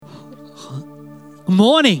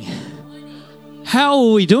Morning. How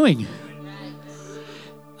are we doing?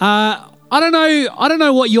 I don't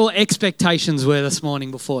know what your expectations were this morning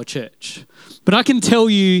before church, but I can tell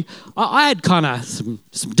you I had kind of some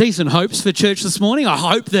decent hopes for church this morning. I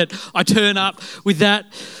hope that I turn up with that.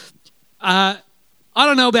 I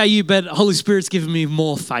don't know about you, but Holy Spirit's given me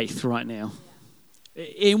more faith right now.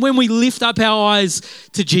 And when we lift up our eyes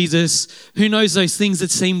to Jesus, who knows those things that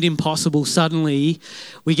seemed impossible, suddenly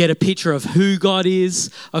we get a picture of who God is,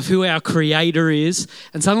 of who our Creator is.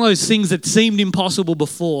 And some of those things that seemed impossible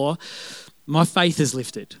before, my faith is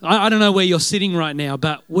lifted. I don't know where you're sitting right now,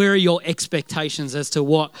 but where are your expectations as to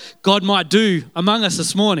what God might do among us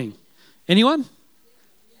this morning? Anyone?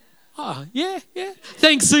 Oh, yeah.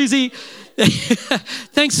 Thanks, Susie.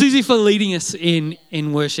 Thanks, Susie, for leading us in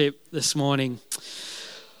worship this morning.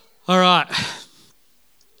 All right.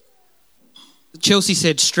 Chelsea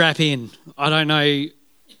said strap in. I don't know.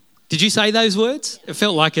 Did you say those words? It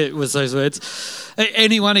felt like it was those words.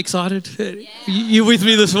 Anyone excited? Yeah. You with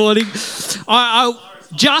me this morning? I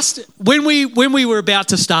just, when we were about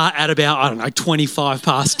to start at about, 25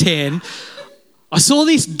 past 10, I saw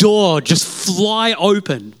this door just fly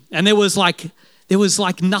open and there was like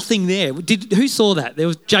nothing there. Who saw that? There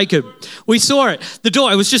was Jacob. We saw it. The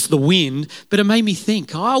door, it was just the wind, but it made me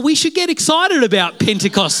think, we should get excited about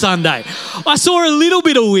Pentecost Sunday. I saw a little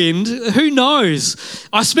bit of wind. Who knows?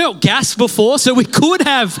 I smelt gas before, so we could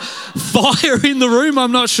have fire in the room.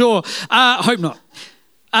 I'm not sure. Hope not.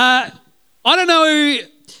 I don't know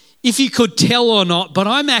if you could tell or not, but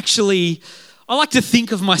I like to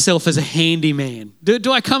think of myself as a handyman.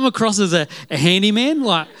 Do I come across as a handyman?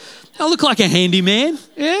 I look like a handyman,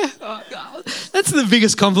 yeah. That's the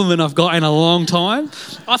biggest compliment I've got in a long time.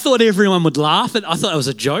 I thought everyone would laugh. I thought it was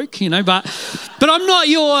a joke, but I'm not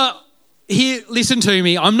here, listen to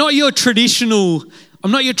me. I'm not your traditional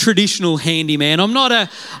handyman. I'm not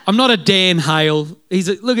a Dan Hale.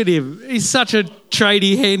 Look at him. He's such a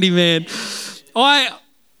tradie handyman. I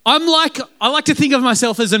like to think of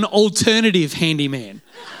myself as an alternative handyman.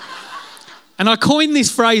 And I coined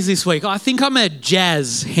this phrase this week. I think I'm a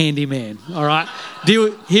jazz handyman, all right?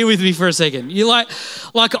 Here with me for a second. You like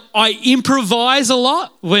I improvise a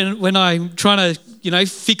lot when I'm trying to,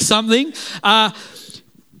 fix something.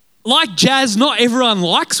 Like jazz, not everyone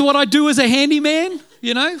likes what I do as a handyman,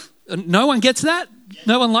 No one gets that?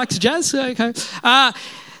 No one likes jazz? Okay. And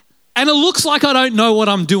it looks like I don't know what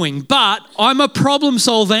I'm doing, but I'm a problem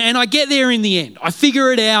solver and I get there in the end. I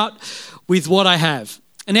figure it out with what I have.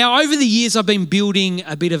 And now over the years, I've been building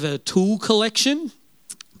a bit of a tool collection.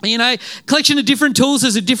 Collection of different tools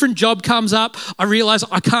as a different job comes up. I realise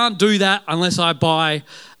I can't do that unless I buy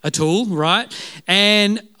a tool, right?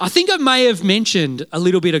 And I think I may have mentioned a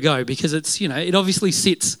little bit ago because it's, it obviously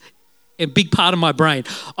sits a big part of my brain.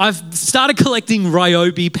 I've started collecting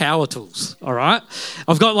Ryobi power tools, all right?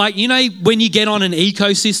 I've got when you get on an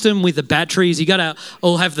ecosystem with the batteries, you got to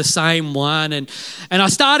all have the same one. And I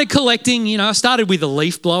started collecting, I started with a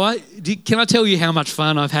leaf blower. Can I tell you how much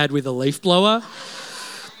fun I've had with a leaf blower?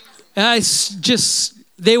 It's just,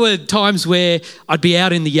 there were times where I'd be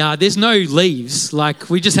out in the yard. There's no leaves.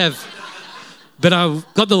 We just have... But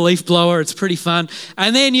I've got the leaf blower. It's pretty fun.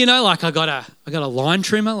 And then, I got a line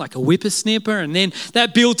trimmer, like a whippersnipper. And then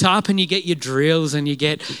that built up and you get your drills and you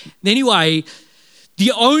get... Anyway,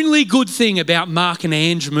 the only good thing about Mark and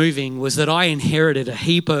Ange moving was that I inherited a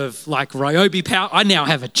heap of Ryobi power. I now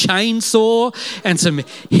have a chainsaw and some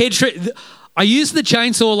I used the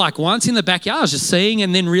chainsaw once in the backyard. I was just seeing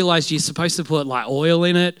and then realised you're supposed to put oil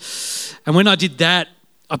in it. And when I did that,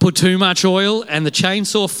 I put too much oil and the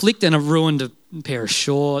chainsaw flicked and it ruined a pair of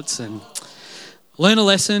shorts and learned a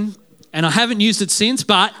lesson. And I haven't used it since,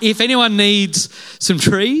 but if anyone needs some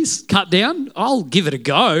trees cut down, I'll give it a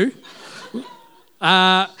go.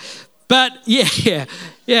 But yeah.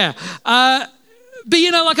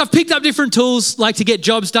 But I've picked up different tools to get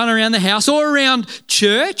jobs done around the house or around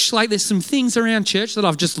church. There's some things around church that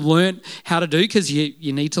I've just learnt how to do because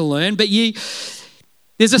you need to learn. But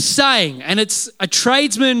there's a saying, and it's a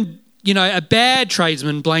tradesman, a bad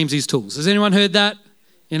tradesman blames his tools. Has anyone heard that?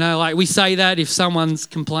 We say that if someone's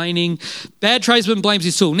complaining. Bad tradesman blames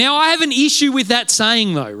his tool. Now, I have an issue with that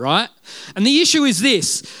saying though, right? And the issue is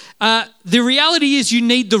this. The reality is you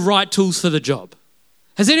need the right tools for the job.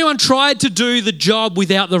 Has anyone tried to do the job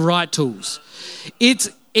without the right tools?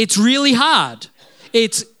 It's really hard.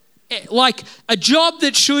 It's like a job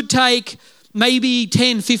that should take maybe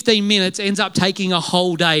 10, 15 minutes ends up taking a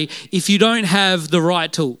whole day if you don't have the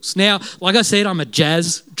right tools. Now, like I said, I'm a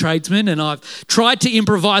jazz tradesman and I've tried to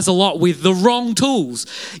improvise a lot with the wrong tools.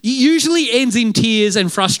 It usually ends in tears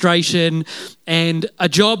and frustration and a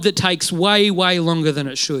job that takes way, way longer than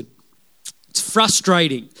it should. It's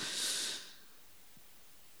frustrating.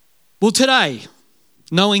 Well, today,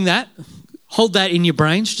 knowing that, hold that in your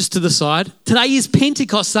brains just to the side. Today is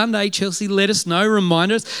Pentecost Sunday. Chelsea let us know,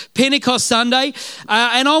 remind us. Pentecost Sunday.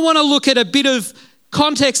 And I want to look at a bit of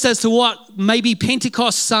context as to what maybe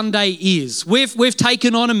Pentecost Sunday is. We've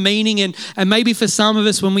taken on a meaning and maybe for some of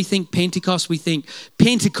us when we think Pentecost, we think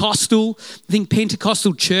Pentecostal,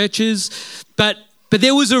 Pentecostal churches. But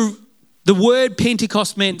there was the word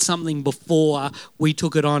Pentecost meant something before we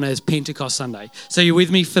took it on as Pentecost Sunday. So you're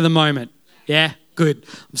with me for the moment? Yeah? Good.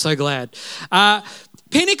 I'm so glad.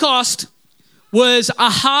 Pentecost was a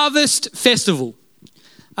harvest festival.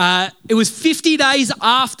 It was 50 days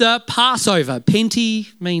after Passover. Penti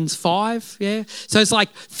means 5, yeah? So it's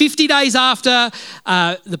like 50 days after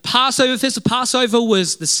the Passover festival. Passover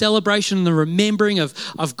was the celebration and the remembering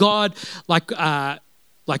of God, like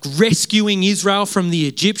rescuing Israel from the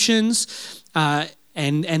Egyptians,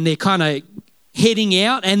 and they're kind of heading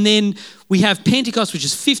out. And then we have Pentecost, which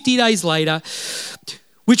is 50 days later,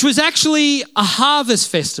 which was actually a harvest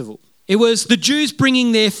festival. It was the Jews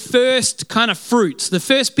bringing their first kind of fruits, the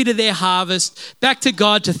first bit of their harvest, back to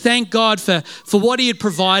God to thank God for what he had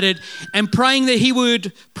provided and praying that he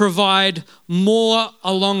would provide more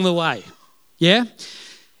along the way. Yeah?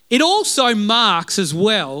 It also marks as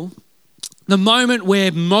well the moment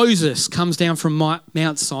where Moses comes down from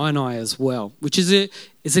Mount Sinai as well, which is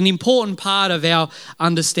an important part of our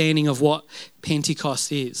understanding of what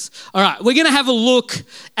Pentecost is. All right, we're going to have a look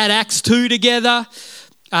at Acts 2 together.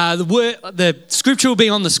 The scripture will be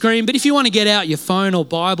on the screen, but if you want to get out your phone or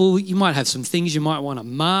Bible, you might have some things you might want to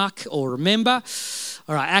mark or remember.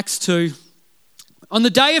 All right, Acts 2. On the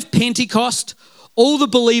day of Pentecost, all the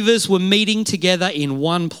believers were meeting together in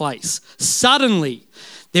one place. Suddenly,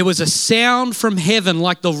 there was a sound from heaven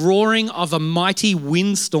like the roaring of a mighty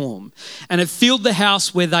windstorm, and it filled the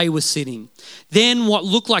house where they were sitting. Then what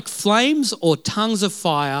looked like flames or tongues of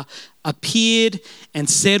fire appeared and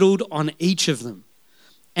settled on each of them.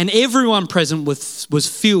 And everyone present was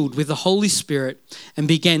filled with the Holy Spirit and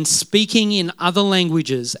began speaking in other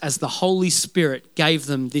languages as the Holy Spirit gave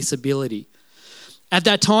them this ability. At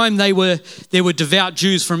that time, there were devout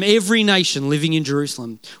Jews from every nation living in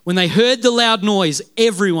Jerusalem. When they heard the loud noise,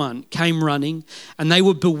 everyone came running, and they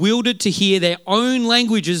were bewildered to hear their own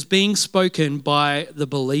languages being spoken by the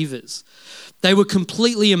believers. They were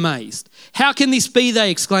completely amazed. "How can this be?" they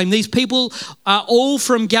exclaimed. "These people are all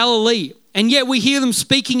from Galilee, and yet we hear them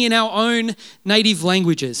speaking in our own native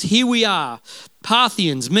languages. Here we are,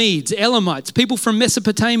 Parthians, Medes, Elamites, people from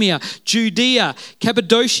Mesopotamia, Judea,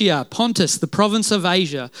 Cappadocia, Pontus, the province of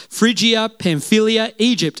Asia, Phrygia, Pamphylia,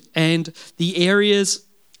 Egypt, and the areas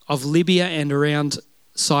of Libya and around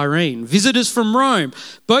Cyrene. Visitors from Rome,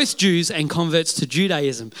 both Jews and converts to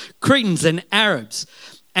Judaism, Cretans and Arabs.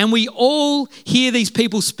 And we all hear these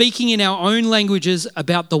people speaking in our own languages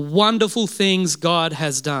about the wonderful things God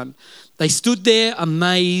has done." They stood there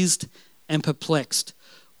amazed and perplexed.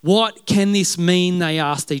 "What can this mean?" they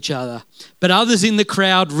asked each other. But others in the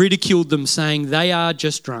crowd ridiculed them, saying, "They are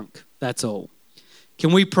just drunk, that's all."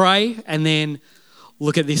 Can we pray and then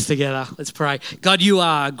look at this together? Let's pray. God, you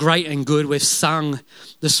are great and good. We've sung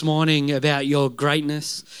this morning about your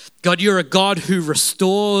greatness. God, you're a God who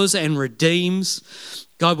restores and redeems.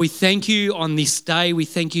 God, we thank you on this day. We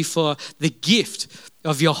thank you for the gift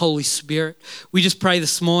of your Holy Spirit. We just pray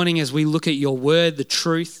this morning as we look at your word, the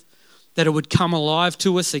truth, that it would come alive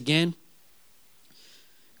to us again.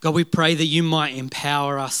 God, we pray that you might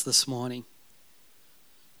empower us this morning.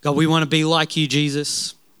 God, we want to be like you,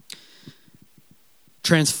 Jesus.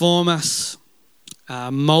 Transform us,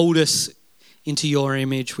 mold us into your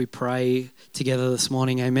image. We pray together this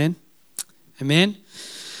morning. Amen. Amen.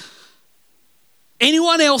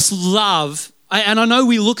 Anyone else love, and I know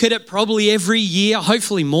we look at it probably every year,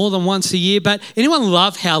 hopefully more than once a year, but anyone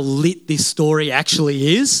love how lit this story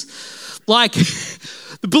actually is? Like,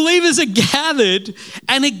 the believers are gathered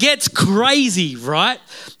and it gets crazy, right?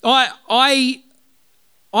 I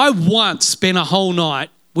once spent a whole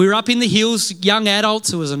night, we were up in the hills, young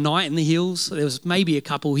adults, it was a night in the hills, there was maybe a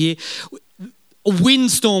couple here. A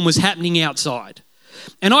windstorm was happening outside.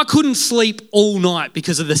 And I couldn't sleep all night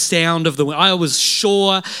because of the sound of the wind. I was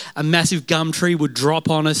sure a massive gum tree would drop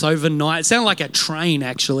on us overnight. It sounded like a train,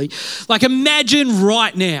 actually. Like, imagine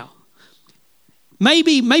right now.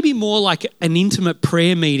 maybe more like an intimate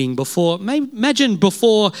prayer meeting before. Imagine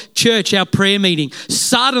before church, our prayer meeting,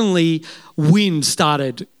 suddenly wind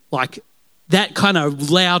started, like that kind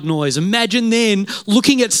of loud noise. Imagine then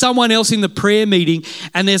looking at someone else in the prayer meeting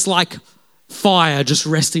and there's like fire just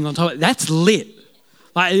resting on top. That's lit.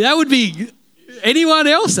 Like that would be anyone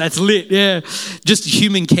else. That's lit. Yeah, just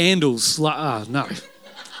human candles. Like, oh no.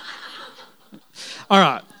 All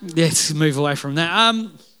right, let's move away from that.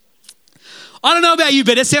 I don't know about you,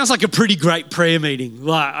 but it sounds like a pretty great prayer meeting.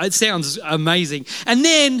 Like it sounds amazing. And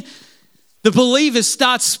then the believers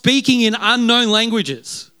start speaking in unknown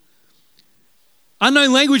languages.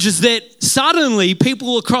 Unknown languages that suddenly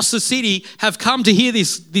people across the city have come to hear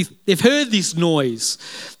this. They've heard this noise.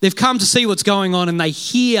 They've come to see what's going on and they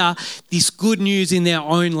hear this good news in their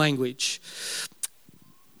own language.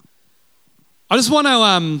 I just want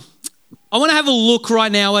to have a look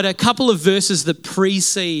right now at a couple of verses that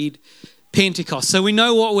precede Pentecost, so we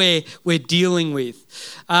know what we're dealing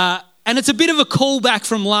with. And it's a bit of a callback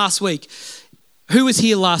from last week. Who was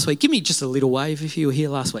here last week? Give me just a little wave if you were here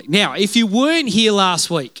last week. Now, if you weren't here last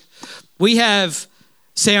week, we have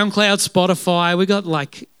SoundCloud, Spotify. We got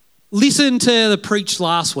listen to the preach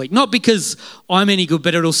last week. Not because I'm any good,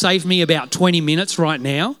 but it'll save me about 20 minutes right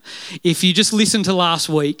now. If you just listen to last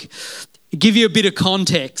week, give you a bit of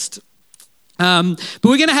context. But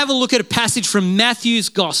we're going to have a look at a passage from Matthew's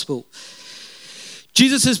Gospel.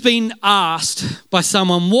 Jesus has been asked by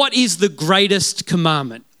someone, what is the greatest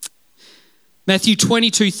commandment? Matthew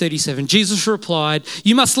 22:37, Jesus replied,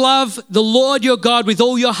 you must love the Lord your God with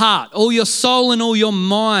all your heart, all your soul and all your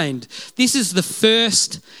mind. This is the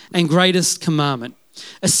first and greatest commandment.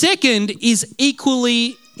 A second is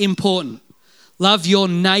equally important. Love your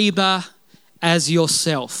neighbor as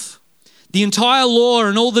yourself. The entire law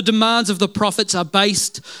and all the demands of the prophets are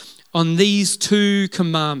based on these two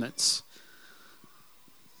commandments.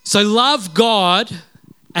 So love God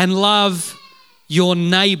and love your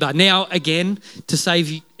neighbor. Now, again, to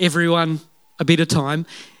save everyone a bit of time,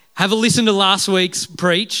 have a listen to last week's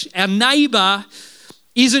preach. Our neighbor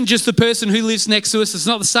isn't just the person who lives next to us. It's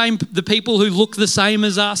not the people who look the same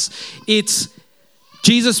as us. It's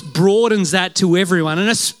Jesus broadens that to everyone, and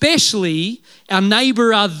especially our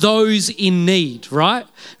neighbor are those in need, right?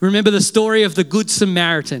 Remember the story of the Good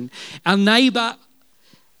Samaritan. Our neighbors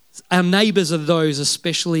are those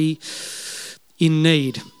especially in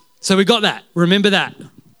need. So we got that. Remember that.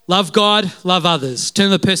 Love God, love others. Turn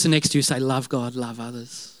to the person next to you, say, love God, love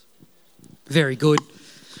others. Very good.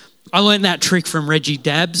 I learned that trick from Reggie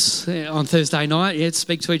Dabbs on Thursday night. Yeah,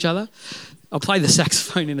 speak to each other. I'll play the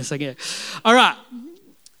saxophone in a second. All right.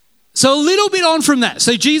 So a little bit on from that.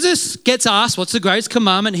 So Jesus gets asked, what's the greatest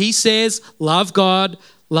commandment? He says, love God,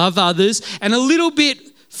 love others. And a little bit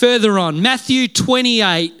further on, Matthew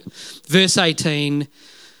 28, verse 18,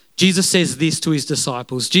 Jesus says this to his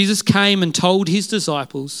disciples. Jesus came and told his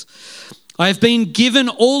disciples, I have been given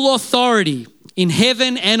all authority in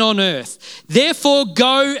heaven and on earth. Therefore,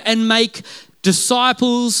 go and make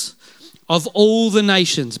disciples of all the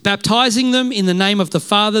nations, baptizing them in the name of the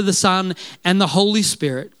Father, the Son, and the Holy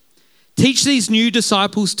Spirit. Teach these new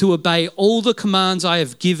disciples to obey all the commands I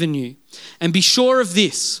have given you. And be sure of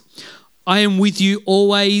this, I am with you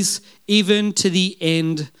always, even to the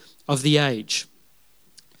end of the age.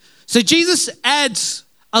 So Jesus adds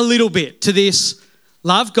a little bit to this,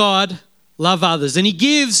 love God, love others. And he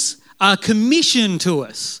gives a commission to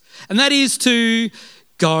us. And that is to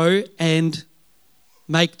go and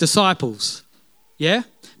make disciples. Yeah?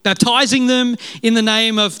 Baptizing them in the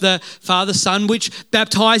name of the Father, Son, which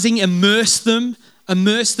baptizing, immerse them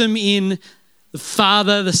in the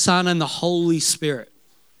Father, the Son, and the Holy Spirit.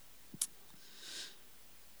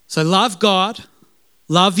 So love God,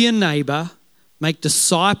 love your neighbor, make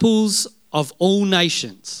disciples of all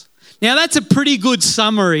nations. Now that's a pretty good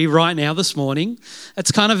summary right now this morning.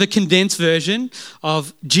 It's kind of a condensed version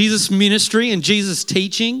of Jesus' ministry and Jesus'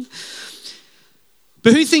 teaching.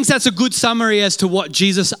 But who thinks that's a good summary as to what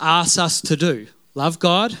Jesus asks us to do? Love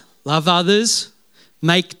God, love others,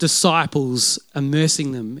 make disciples,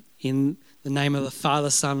 immersing them in the name of the Father,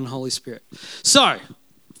 Son, and Holy Spirit. So,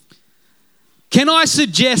 can I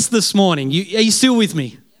suggest this morning, are you still with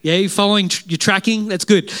me? Yeah, you're following, you're tracking? That's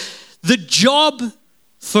good. The job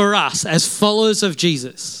for us as followers of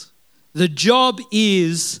Jesus, the job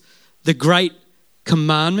is the great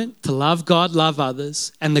commandment to love God, love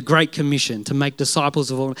others, and the great commission to make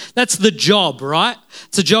disciples of all. That's the job, right?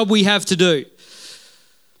 It's a job we have to do.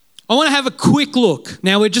 I want to have a quick look.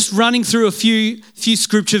 Now we're just running through a few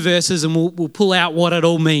scripture verses and we'll pull out what it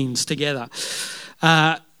all means together.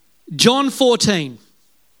 John 14,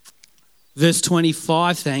 verse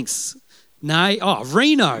 25. Thanks, Nay. Oh,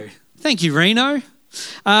 Reno. Thank you, Reno.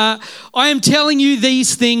 I am telling you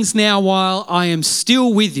these things now while I am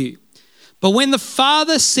still with you. But when the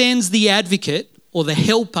Father sends the advocate or the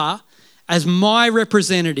helper as my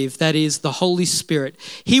representative, that is the Holy Spirit,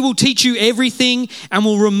 he will teach you everything and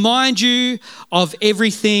will remind you of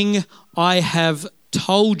everything I have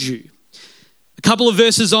told you. A couple of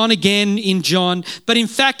verses on again in John, but in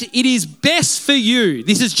fact, it is best for you.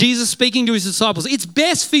 This is Jesus speaking to his disciples. It's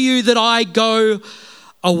best for you that I go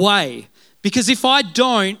away, because if I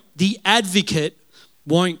don't, the advocate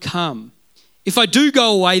won't come. If I do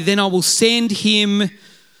go away, then I will send him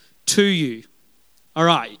to you. All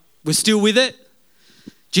right, we're still with it?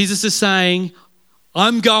 Jesus is saying,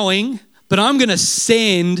 I'm going, but I'm going to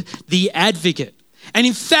send the advocate. And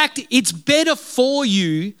in fact, it's better for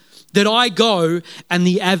you that I go and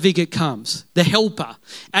the advocate comes, the helper.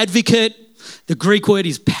 Advocate, the Greek word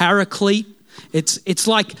is paraclete. It's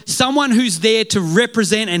like someone who's there to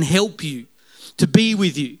represent and help you, to be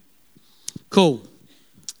with you. Cool.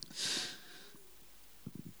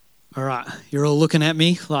 All right, you're all looking at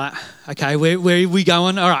me like, okay, where are we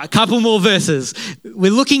going? All right, a couple more verses.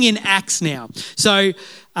 We're looking in Acts now. So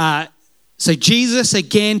Jesus,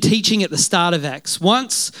 again, teaching at the start of Acts.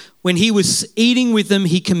 Once, when he was eating with them,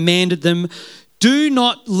 he commanded them, do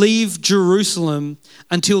not leave Jerusalem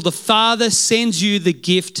until the Father sends you the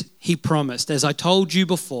gift he promised, as I told you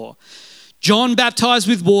before. John baptized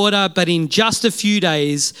with water, but in just a few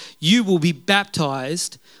days, you will be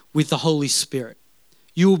baptized with the Holy Spirit.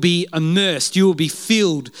 You will be immersed. You will be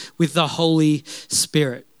filled with the Holy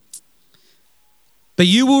Spirit. But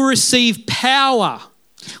you will receive power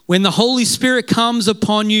when the Holy Spirit comes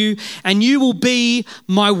upon you, and you will be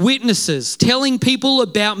my witnesses, telling people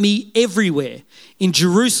about me everywhere, in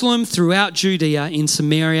Jerusalem, throughout Judea, in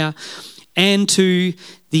Samaria, and to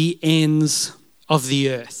the ends of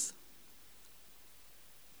the earth.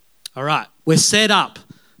 All right, we're set up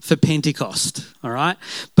for Pentecost, all right?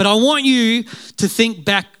 But I want you to think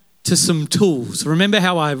back to some tools. Remember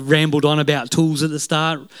how I rambled on about tools at the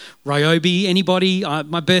start? Ryobi, anybody?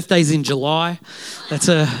 My birthday's in July.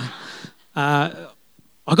 I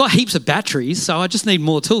got heaps of batteries, so I just need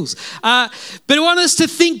more tools. But I want us to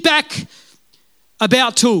think back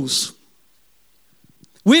about tools.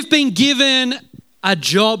 We've been given a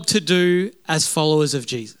job to do as followers of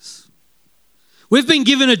Jesus. We've been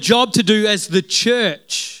given a job to do as the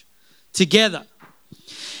church together.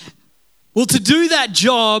 Well, to do that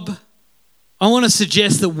job, I want to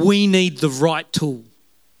suggest that we need the right tool.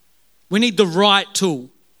 We need the right tool.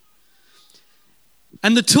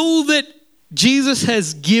 And the tool that Jesus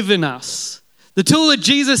has given us, the tool that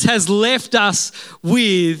Jesus has left us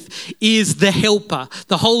with, is the helper,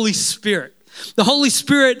 the Holy Spirit. The Holy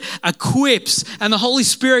Spirit equips, and the Holy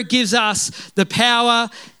Spirit gives us the power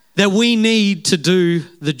that we need to do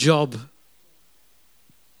the job.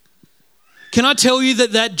 Can I tell you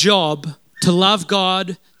that job, to love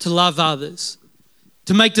God, to love others,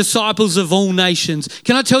 to make disciples of all nations,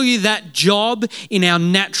 can I tell you that job in our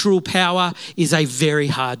natural power is a very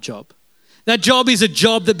hard job. That job is a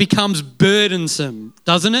job that becomes burdensome,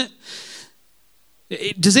 doesn't it?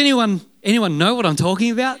 Does anyone know what I'm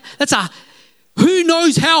talking about? Who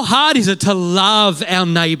knows how hard is it to love our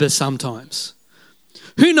neighbour sometimes?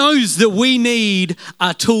 Who knows that we need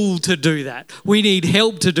a tool to do that? We need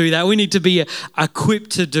help to do that. We need to be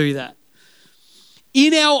equipped to do that.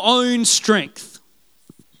 In our own strength,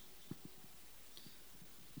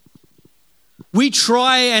 we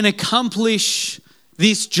try and accomplish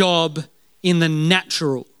this job in the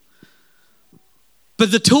natural.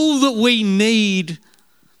 But the tool that we need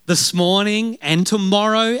this morning and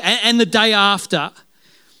tomorrow and the day after,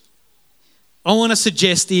 I want to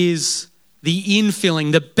suggest is the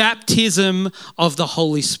infilling, the baptism of the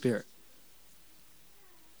Holy Spirit.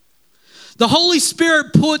 The Holy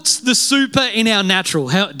Spirit puts the super in our natural.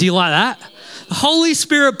 Do you like that? The Holy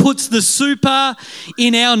Spirit puts the super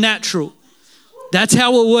in our natural. That's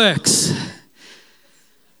how it works.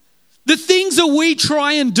 The things that we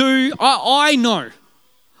try and do, I know.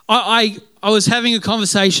 I was having a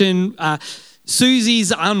conversation.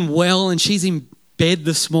 Susie's unwell and she's in bed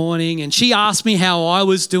this morning, and she asked me how I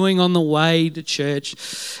was doing on the way to church.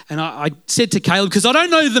 And I said to Caleb, because I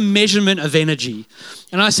don't know the measurement of energy,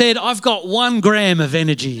 and I said, I've got 1 gram of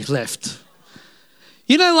energy left.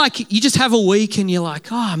 You know, like you just have a week and you're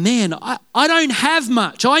like, oh man, I don't have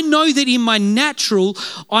much. I know that in my natural,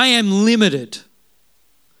 I am limited.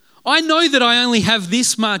 I know that I only have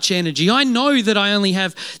this much energy. I know that I only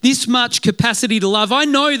have this much capacity to love. I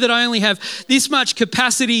know that I only have this much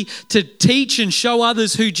capacity to teach and show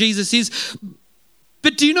others who Jesus is.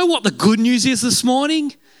 But do you know what the good news is this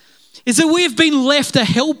morning? is that we have been left a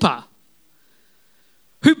helper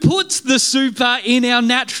who puts the super in our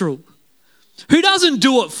natural, who doesn't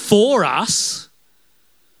do it for us,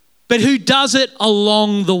 but who does it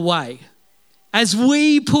along the way. As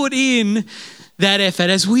we put in that effort,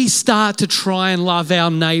 as we start to try and love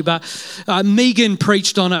our neighbour. Megan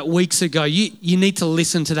preached on it weeks ago. You need to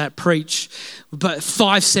listen to that preach. But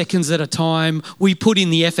 5 seconds at a time, we put in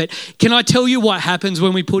the effort. Can I tell you what happens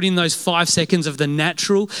when we put in those 5 seconds of the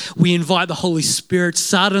natural? We invite the Holy Spirit.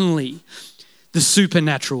 Suddenly, the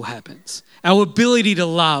supernatural happens. Our ability to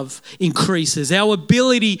love increases. Our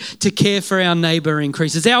ability to care for our neighbour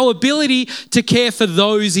increases. Our ability to care for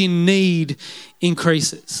those in need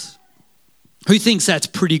increases. Who thinks that's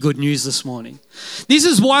pretty good news this morning? This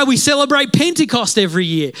is why we celebrate Pentecost every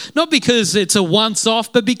year. Not because it's a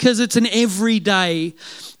once-off, but because it's an everyday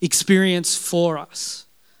experience for us.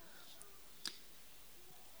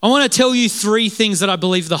 I want to tell you 3 things that I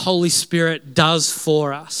believe the Holy Spirit does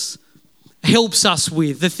for us, helps us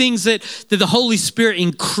with, the things that the Holy Spirit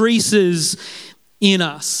increases in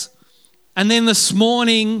us. And then this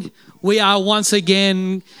morning, we are once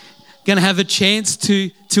again going to have a chance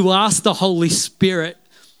to ask the Holy Spirit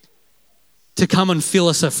to come and fill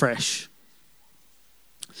us afresh.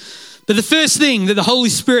 But the first thing that the Holy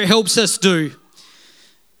Spirit helps us do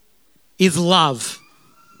is love.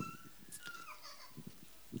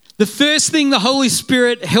 The first thing the Holy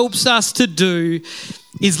Spirit helps us to do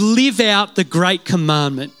is live out the great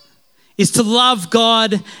commandment, is to love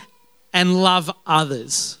God and love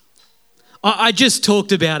others. I just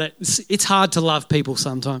talked about it. It's hard to love people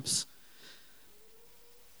sometimes.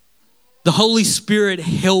 The Holy Spirit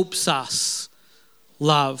helps us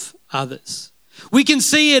love others. We can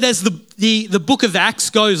see it as the book of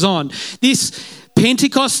Acts goes on. This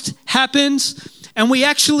Pentecost happens, and we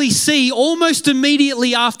actually see almost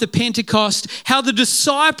immediately after Pentecost how the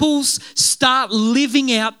disciples start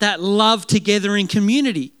living out that love together in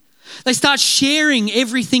community. They start sharing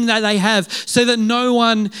everything that they have so that no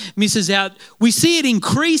one misses out. We see it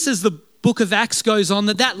increase as the book of Acts goes on,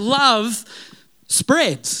 that love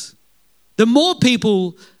spreads. The more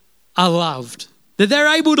people are loved, that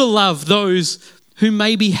they're able to love those who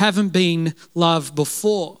maybe haven't been loved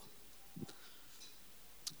before.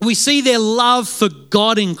 We see their love for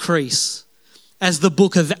God increase as the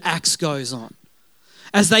book of Acts goes on,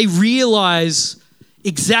 as they realize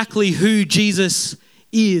exactly who Jesus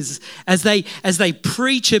is, as they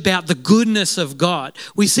preach about the goodness of God.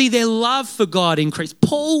 We see their love for God increase.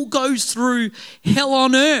 Paul goes through hell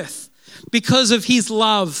on earth because of his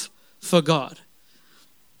love for God.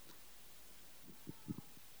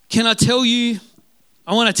 Can I tell you,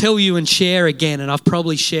 I want to tell you and share again, and I've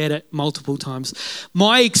probably shared it multiple times,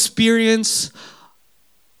 my experience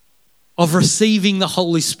of receiving the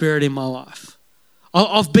Holy Spirit in my life,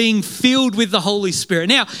 of being filled with the Holy Spirit.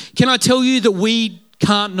 Now, can I tell you that we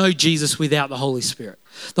can't know Jesus without the Holy Spirit?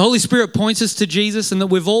 The Holy Spirit points us to Jesus, and that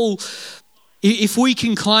we've all, if we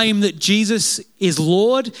can claim that Jesus is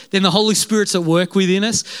Lord, then the Holy Spirit's at work within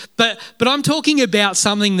us. But I'm talking about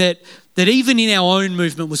something that even in our own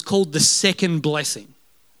movement was called the second blessing.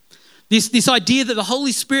 This idea that the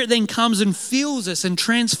Holy Spirit then comes and fills us and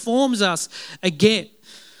transforms us again.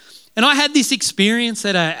 And I had this experience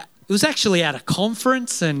it was actually at a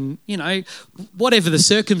conference, and whatever the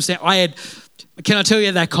circumstance, can I tell you,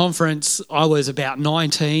 at that conference I was about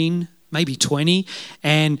 19, maybe 20,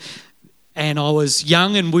 and I was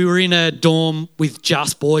young, and we were in a dorm with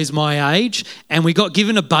just boys my age, and we got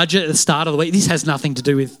given a budget at the start of the week. This has nothing to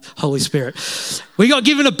do with Holy Spirit. We got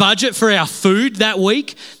given a budget for our food that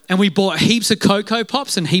week, and we bought heaps of Cocoa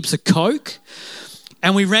Pops and heaps of Coke,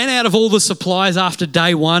 and we ran out of all the supplies after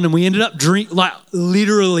day one, and we ended up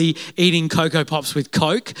literally eating Cocoa Pops with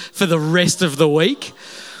Coke for the rest of the week.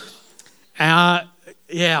 I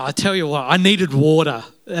tell you what, I needed water.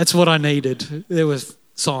 That's what I needed. There was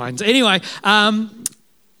signs. Anyway,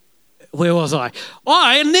 where was I?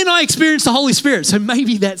 And then I experienced the Holy Spirit. So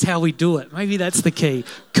maybe that's how we do it. Maybe that's the key.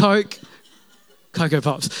 Coke, Cocoa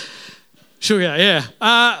Pops, sugar,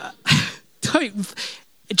 yeah.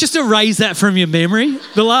 Just erase that from your memory.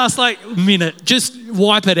 The last minute, just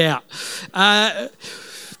wipe it out.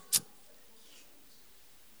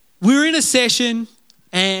 We were in a session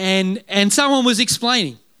and someone was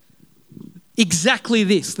explaining exactly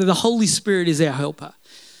this, that the Holy Spirit is our helper.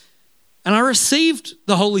 And I received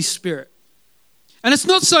the Holy Spirit. And it's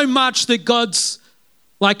not so much that God's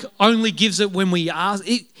only gives it when we ask,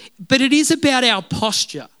 but it is about our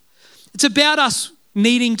posture. It's about us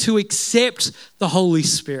needing to accept the Holy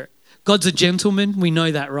Spirit. God's a gentleman, we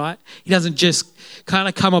know that, right? He doesn't just kind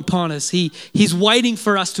of come upon us. He's waiting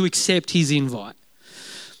for us to accept his invite.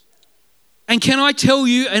 And can I tell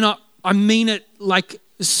you, and I mean it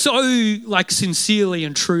so sincerely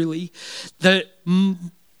and truly, that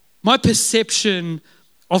my perception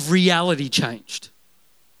of reality changed.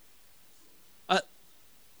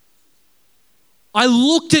 I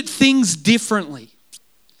looked at things differently.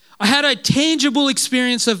 I had a tangible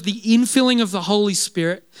experience of the infilling of the Holy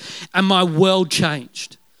Spirit, and my world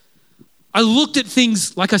changed. I looked at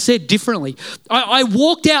things, like I said, differently. I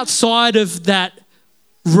walked outside of that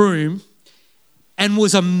room and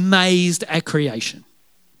was amazed at creation.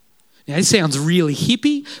 Now, it sounds really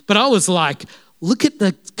hippie, but I was like, look at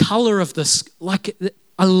the color of this.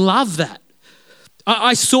 I love that.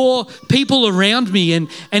 I saw people around me, and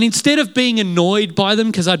instead of being annoyed by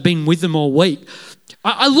them because I'd been with them all week,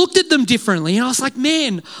 I looked at them differently, and I was like,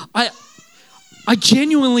 man, I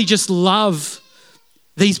genuinely just love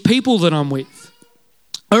these people that I'm with.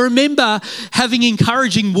 I remember having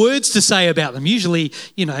encouraging words to say about them. Usually,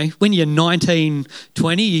 when you're 19,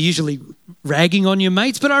 20, you're usually ragging on your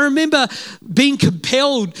mates. But I remember being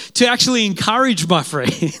compelled to actually encourage my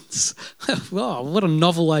friends. Wow, what a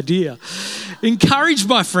novel idea. Encourage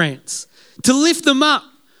my friends, to lift them up.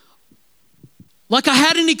 Like I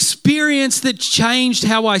had an experience that changed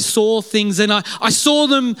how I saw things, and I saw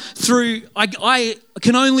them through, I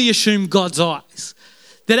can only assume, God's eyes.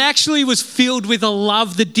 That actually was filled with a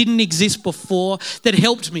love that didn't exist before, that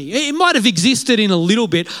helped me. It might have existed in a little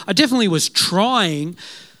bit. I definitely was trying,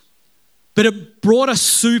 but it brought a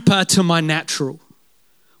super to my natural,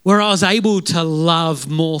 where I was able to love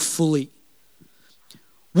more fully.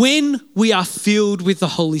 When we are filled with the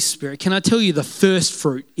Holy Spirit, can I tell you the first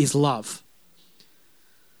fruit is love?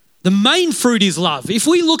 The main fruit is love. If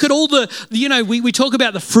we look at all we talk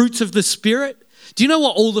about the fruits of the Spirit. Do you know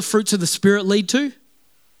what all the fruits of the Spirit lead to?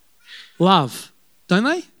 Love, don't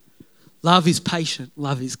they? Love is patient.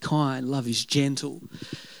 Love is kind. Love is gentle.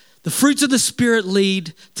 The fruits of the Spirit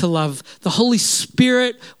lead to love. The Holy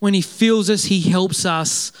Spirit, when He fills us, He helps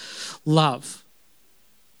us love.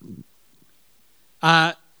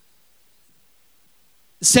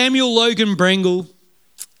 Samuel Logan Brengle.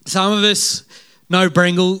 Some of us know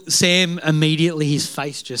Brengle. Sam, immediately his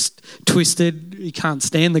face just twisted. He can't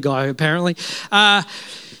stand the guy, apparently.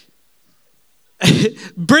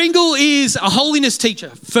 Brengle is a holiness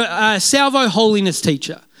teacher, Salvo holiness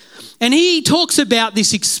teacher. And he talks about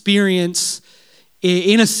this experience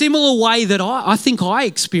in a similar way that I think I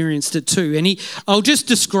experienced it too. And I'll just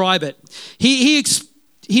describe it. He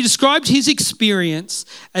described his experience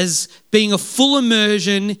as being a full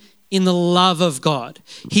immersion in the love of God.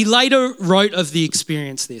 He later wrote of the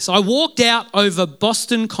experience this: I walked out over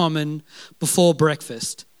Boston Common before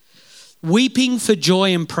breakfast, weeping for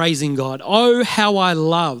joy and praising God. Oh, how I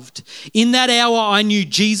loved. In that hour I knew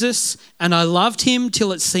Jesus, and I loved Him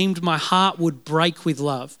till it seemed my heart would break with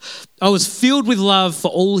love. I was filled with love for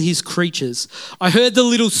all His creatures. I heard the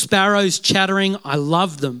little sparrows chattering. I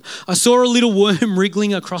loved them. I saw a little worm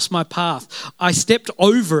wriggling across my path. I stepped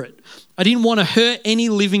over it. I didn't want to hurt any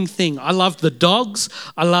living thing. I loved the dogs.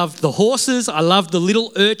 I loved the horses. I loved the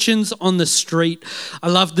little urchins on the street. I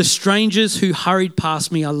loved the strangers who hurried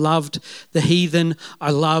past me. I loved the heathen.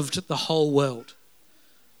 I loved the whole world.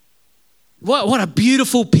 What a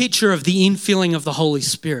beautiful picture of the infilling of the Holy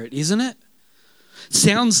Spirit, isn't it?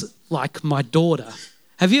 Sounds like my daughter.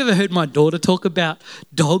 Have you ever heard my daughter talk about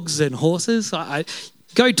dogs and horses? I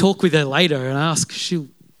go talk with her later and ask.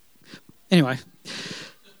 Anyway.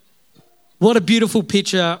 What a beautiful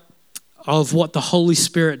picture of what the Holy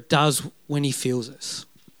Spirit does when He fills us.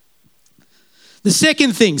 The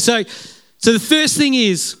second thing, so the first thing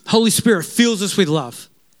is Holy Spirit fills us with love,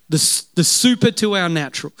 the super to our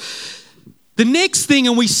natural. The next thing,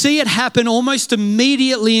 and we see it happen almost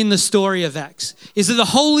immediately in the story of Acts, is that the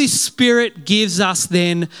Holy Spirit gives us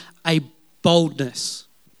then a boldness.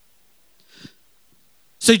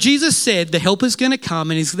 So Jesus said the helper's going to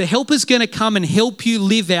come, and the helper's going to come and help you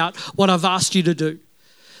live out what I've asked you to do.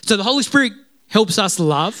 So the Holy Spirit helps us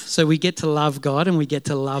love, so we get to love God and we get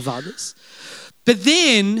to love others. But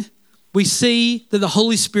then we see that the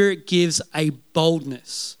Holy Spirit gives a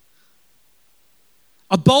boldness.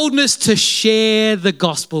 A boldness to share the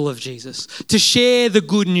gospel of Jesus, to share the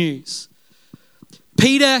good news.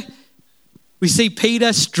 We see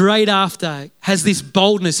Peter straight after has this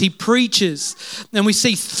boldness. He preaches, and we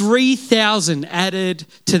see 3,000 added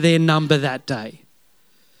to their number that day.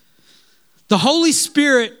 The Holy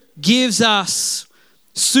Spirit gives us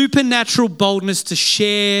supernatural boldness to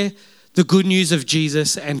share the good news of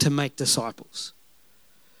Jesus and to make disciples.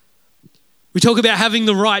 We talk about having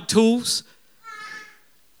the right tools.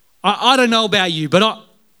 I don't know about you, but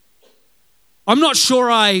I'm not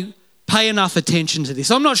sure I pay enough attention to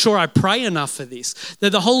this. I'm not sure I pray enough for this,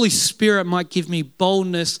 that the Holy Spirit might give me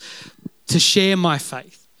boldness to share my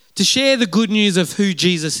faith, to share the good news of who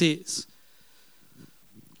Jesus is.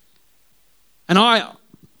 And I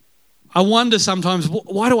wonder sometimes,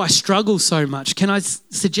 why do I struggle so much? Can I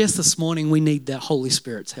suggest this morning we need the Holy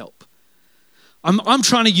Spirit's help? I'm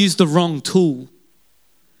trying to use the wrong tool.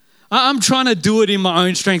 I'm trying to do it in my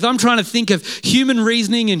own strength. I'm trying to think of human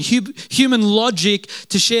reasoning and human logic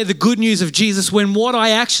to share the good news of Jesus, when what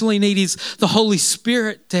I actually need is the Holy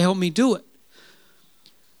Spirit to help me do it.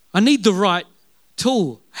 I need the right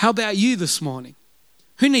tool. How about you this morning?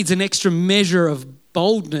 Who needs an extra measure of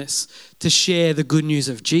boldness to share the good news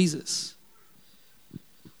of Jesus?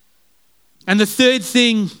 And the third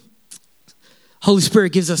thing, Holy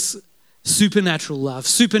Spirit gives us supernatural love,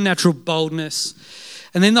 supernatural boldness.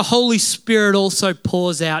 And then the Holy Spirit also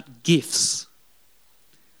pours out gifts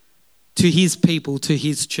to his people, to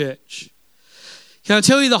his church. Can I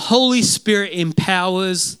tell you, the Holy Spirit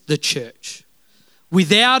empowers the church.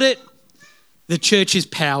 Without it, the church is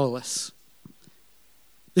powerless.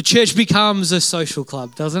 The church becomes a social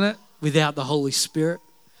club, doesn't it? Without the Holy Spirit.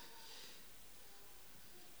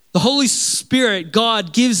 The Holy Spirit,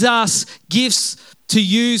 God, gives us gifts to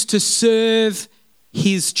use to serve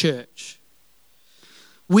his church.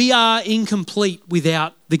 We are incomplete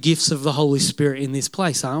without the gifts of the Holy Spirit in this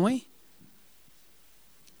place, aren't we?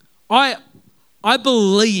 I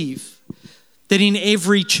believe that in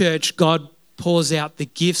every church, God pours out the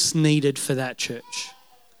gifts needed for that church.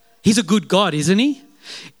 He's a good God, isn't he?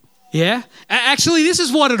 Yeah? Actually, this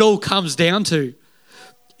is what it all comes down to,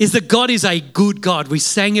 is that God is a good God. We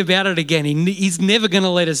sang about it again. He's never going to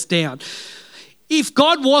let us down. If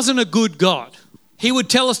God wasn't a good God, he would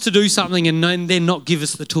tell us to do something and then not give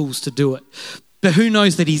us the tools to do it. But who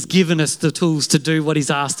knows that he's given us the tools to do what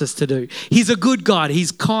he's asked us to do. He's a good God.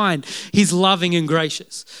 He's kind. He's loving and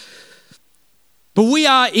gracious. But we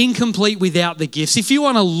are incomplete without the gifts. If you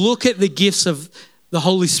want to look at the gifts of the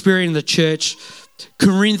Holy Spirit in the church, 1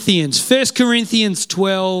 Corinthians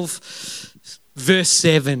 12, verse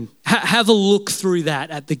 7. Have a look through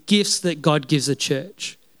that at the gifts that God gives the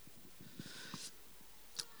church.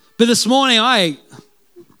 But this morning, I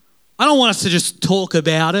don't want us to just talk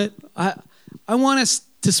about it. I want us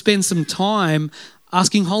to spend some time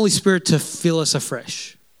asking Holy Spirit to fill us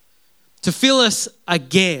afresh, to fill us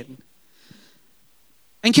again.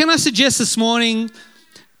 And can I suggest this morning,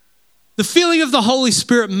 the filling of the Holy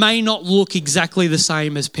Spirit may not look exactly the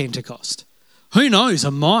same as Pentecost. Who knows?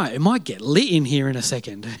 It might get lit in here in a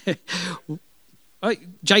second.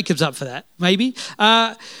 Jacob's up for that, maybe.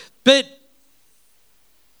 But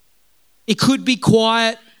it could be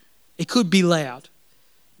quiet. It could be loud.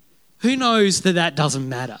 Who knows that doesn't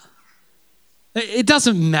matter? It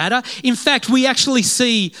doesn't matter. In fact, we actually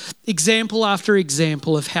see example after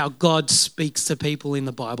example of how God speaks to people in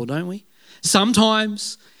the Bible, don't we?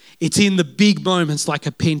 Sometimes it's in the big moments like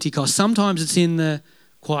a Pentecost. Sometimes it's in the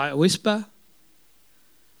quiet whisper.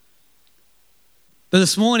 But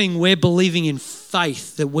this morning we're believing in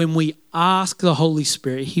faith that when we ask the Holy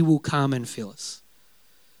Spirit, he will come and fill us.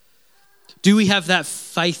 Do we have that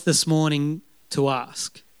faith this morning to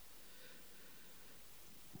ask?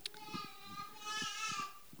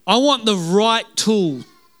 I want the right tool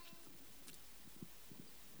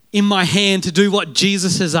in my hand to do what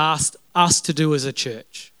Jesus has asked us to do as a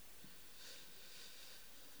church.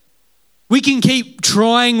 We can keep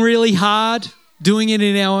trying really hard, doing it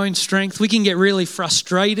in our own strength. We can get really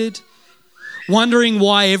frustrated, wondering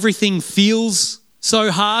why everything feels so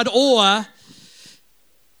hard, or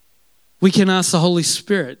we can ask the Holy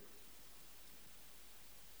Spirit.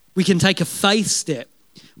 We can take a faith step.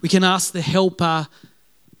 We can ask the helper,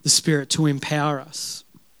 the Spirit, to empower us.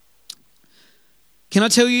 Can I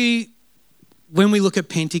tell you, when we look at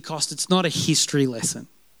Pentecost, it's not a history lesson.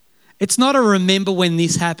 It's not a remember when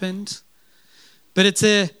this happened, but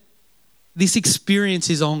this experience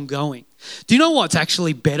is ongoing. Do you know what's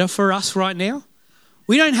actually better for us right now?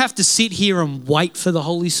 We don't have to sit here and wait for the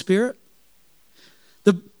Holy Spirit.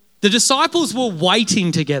 The disciples were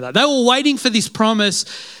waiting together. They were waiting for this promise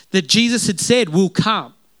that Jesus had said will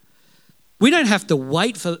come. We don't have to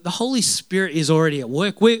wait for the Holy Spirit is already at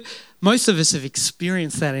work. Most of us have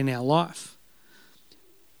experienced that in our life.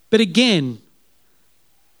 But again,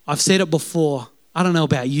 I've said it before, I don't know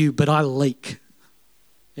about you, but I leak.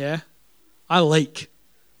 Yeah? I leak.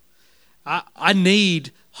 I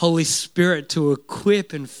need Holy Spirit to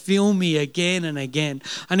equip and fill me again and again.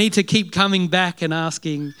 I need to keep coming back and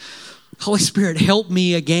asking, Holy Spirit, help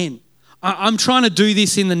me again. I'm trying to do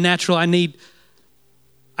this in the natural. I need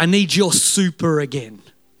your super again.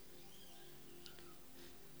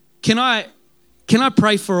 can I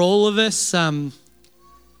pray for all of us? And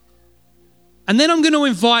then I'm going to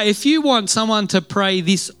invite, if you want someone to pray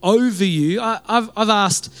this over you, I've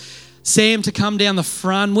asked Sam to come down the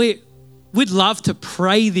front. We'd love to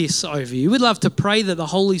pray this over you. We'd love to pray that the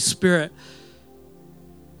Holy Spirit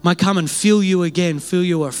might come and fill you again, fill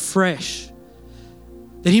you afresh.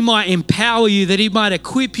 That he might empower you, that he might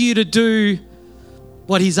equip you to do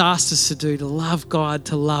what he's asked us to do, to love God,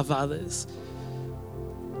 to love others,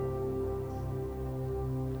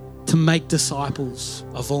 to make disciples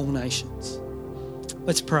of all nations.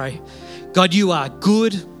 Let's pray. God, you are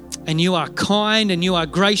good and you are kind and you are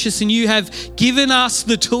gracious and you have given us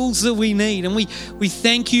the tools that we need. And we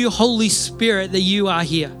thank you, Holy Spirit, that you are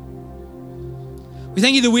here. We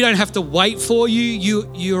thank you that we don't have to wait for you.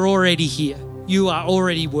 You're already here. You are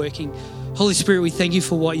already working. Holy Spirit, we thank you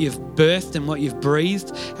for what you've birthed and what you've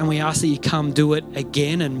breathed. And we ask that you come do it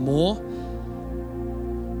again and more.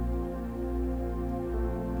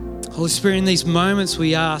 Holy Spirit, in these moments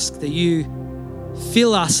we ask that you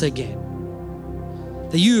fill us again,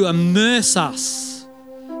 that you immerse us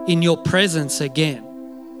in your presence again.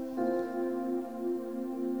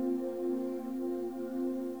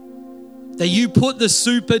 That you put the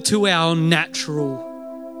super to our natural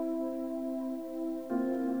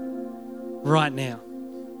right now.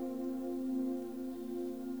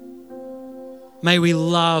 May we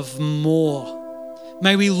love more.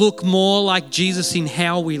 May we look more like Jesus in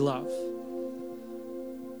how we love.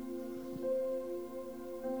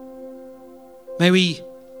 May we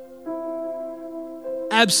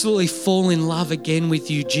absolutely fall in love again with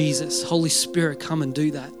you, Jesus. Holy Spirit, come and do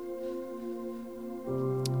that.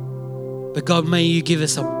 But God, may you give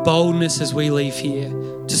us a boldness as we leave here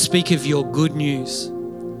to speak of your good news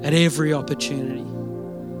at every opportunity.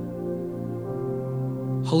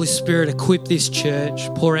 Holy Spirit, equip this church,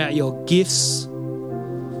 pour out your gifts.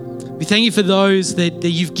 We thank you for those that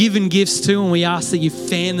you've given gifts to, and we ask that you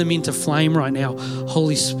fan them into flame right now,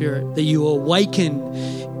 Holy Spirit, that you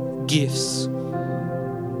awaken gifts.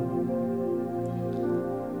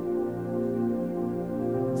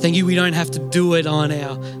 Thank you, we don't have to do it on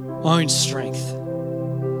our own strength.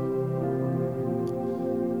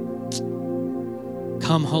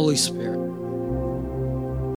 Come, Holy Spirit.